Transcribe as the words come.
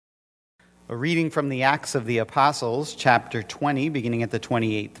A reading from the Acts of the Apostles, chapter 20, beginning at the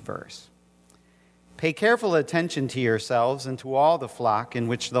 28th verse. Pay careful attention to yourselves and to all the flock in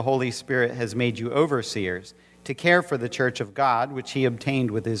which the Holy Spirit has made you overseers, to care for the church of God, which he obtained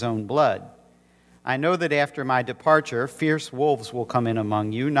with his own blood. I know that after my departure, fierce wolves will come in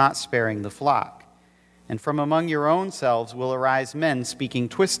among you, not sparing the flock. And from among your own selves will arise men speaking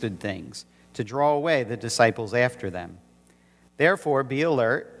twisted things, to draw away the disciples after them. Therefore, be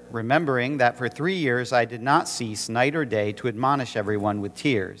alert, remembering that for 3 years I did not cease night or day to admonish everyone with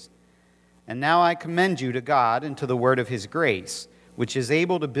tears. And now I commend you to God and to the word of his grace, which is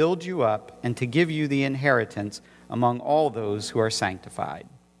able to build you up and to give you the inheritance among all those who are sanctified.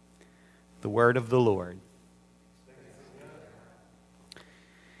 The word of the Lord.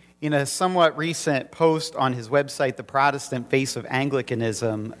 In a somewhat recent post on his website, The Protestant Face of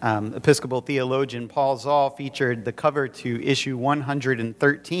Anglicanism, Episcopal theologian Paul Zahl featured the cover to issue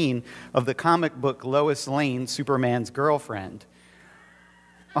 113 of the comic book Lois Lane, Superman's Girlfriend.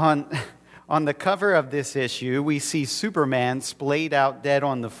 On the cover of this issue, we see Superman splayed out dead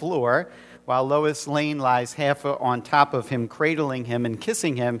on the floor, while Lois Lane lies half on top of him, cradling him and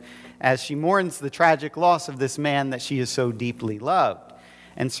kissing him as she mourns the tragic loss of this man that she has so deeply loved.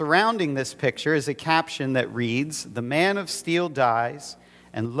 And surrounding this picture is a caption that reads, "The Man of Steel dies,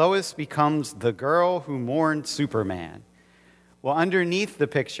 and Lois becomes the girl who mourned Superman." Well, underneath the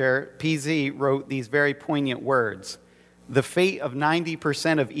picture, PZ wrote these very poignant words: "The fate of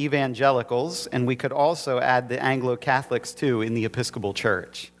 90% of evangelicals," and we could also add the Anglo-Catholics too, in the Episcopal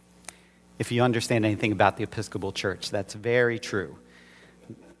Church. If you understand anything about the Episcopal Church, that's very true.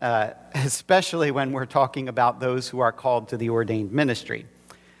 Especially when we're talking about those who are called to the ordained ministry.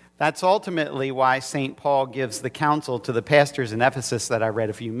 That's ultimately why St. Paul gives the counsel to the pastors in Ephesus that I read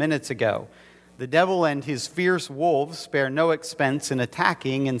a few minutes ago. The devil and his fierce wolves spare no expense in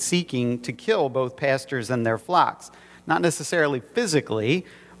attacking and seeking to kill both pastors and their flocks. Not necessarily physically,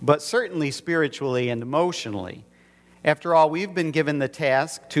 but certainly spiritually and emotionally. After all, we've been given the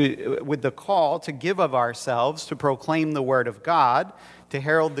task with the call to give of ourselves, to proclaim the word of God, to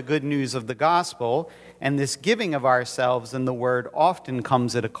herald the good news of the gospel, and this giving of ourselves in the word often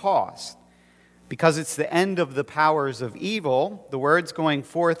comes at a cost. Because it's the end of the powers of evil, the word's going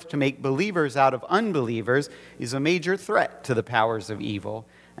forth to make believers out of unbelievers is a major threat to the powers of evil.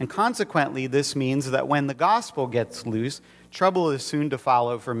 And consequently, this means that when the gospel gets loose, trouble is soon to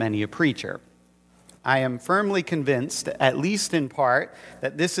follow for many a preacher. I am firmly convinced, at least in part,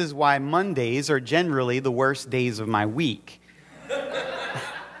 that this is why Mondays are generally the worst days of my week.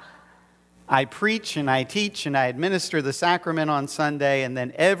 I preach and I teach and I administer the sacrament on Sunday, and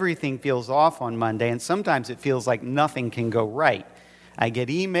then everything feels off on Monday, and sometimes it feels like nothing can go right. I get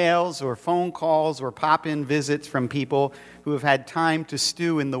emails or phone calls or pop-in visits from people who have had time to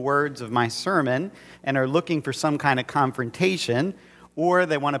stew in the words of my sermon and are looking for some kind of confrontation, or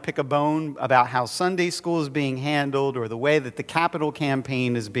they want to pick a bone about how Sunday school is being handled or the way that the capital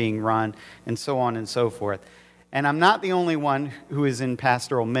campaign is being run, and so on and so forth. And I'm not the only one who is in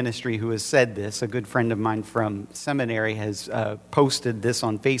pastoral ministry who has said this. A good friend of mine from seminary has posted this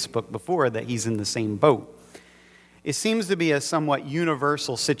on Facebook before, that he's in the same boat. It seems to be a somewhat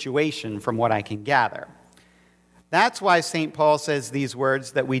universal situation from what I can gather. That's why St. Paul says these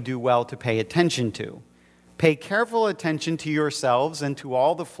words that we do well to pay attention to. Pay careful attention to yourselves and to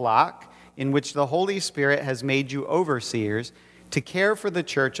all the flock in which the Holy Spirit has made you overseers, to care for the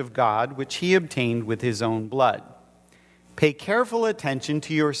church of God, which he obtained with his own blood. Pay careful attention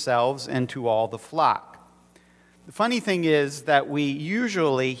to yourselves and to all the flock. The funny thing is that we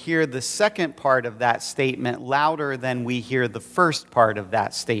usually hear the second part of that statement louder than we hear the first part of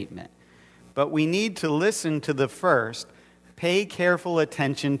that statement. But we need to listen to the first. Pay careful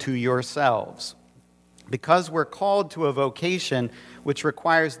attention to yourselves. Because we're called to a vocation which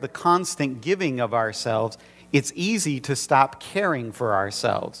requires the constant giving of ourselves, it's easy to stop caring for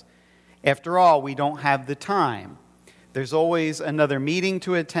ourselves. After all, we don't have the time. There's always another meeting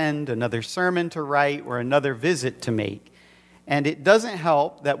to attend, another sermon to write, or another visit to make. And it doesn't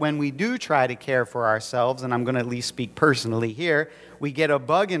help that when we do try to care for ourselves, and I'm going to at least speak personally here, we get a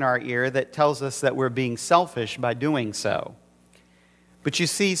bug in our ear that tells us that we're being selfish by doing so. But you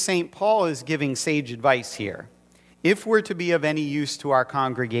see, St. Paul is giving sage advice here. If we're to be of any use to our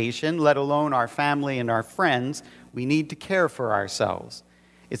congregation, let alone our family and our friends, we need to care for ourselves.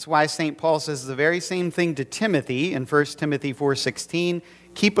 It's why St. Paul says the very same thing to Timothy in 1 Timothy 4:16,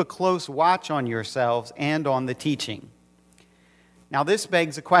 keep a close watch on yourselves and on the teaching. Now this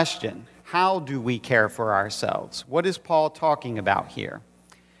begs a question. How do we care for ourselves? What is Paul talking about here?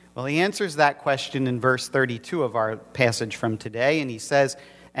 Well, he answers that question in verse 32 of our passage from today, and he says,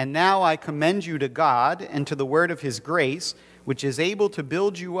 And now I commend you to God and to the word of his grace, which is able to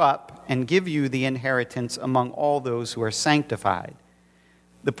build you up and give you the inheritance among all those who are sanctified.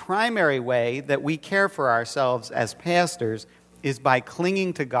 The primary way that we care for ourselves as pastors is by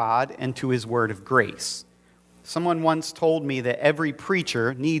clinging to God and to his word of grace. Someone once told me that every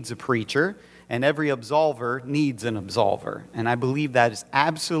preacher needs a preacher and every absolver needs an absolver. And I believe that is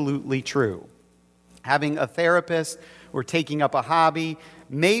absolutely true. Having a therapist or taking up a hobby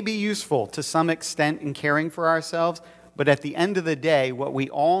may be useful to some extent in caring for ourselves, but at the end of the day, what we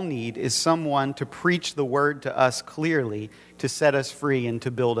all need is someone to preach the word to us clearly, to set us free and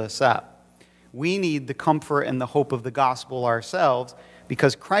to build us up. We need the comfort and the hope of the gospel ourselves,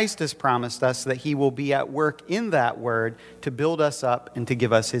 because Christ has promised us that he will be at work in that word to build us up and to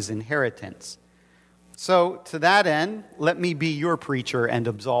give us his inheritance. So, to that end, let me be your preacher and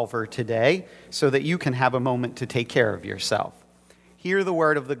absolver today so that you can have a moment to take care of yourself. Hear the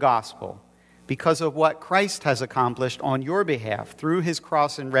word of the gospel. Because of what Christ has accomplished on your behalf through his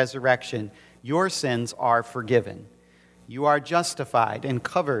cross and resurrection, your sins are forgiven. You are justified and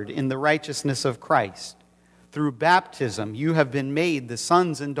covered in the righteousness of Christ. Through baptism, you have been made the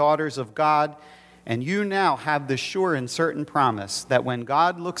sons and daughters of God, and you now have the sure and certain promise that when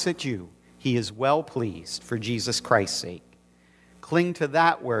God looks at you, he is well pleased for Jesus Christ's sake. Cling to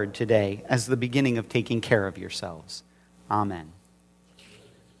that word today as the beginning of taking care of yourselves. Amen.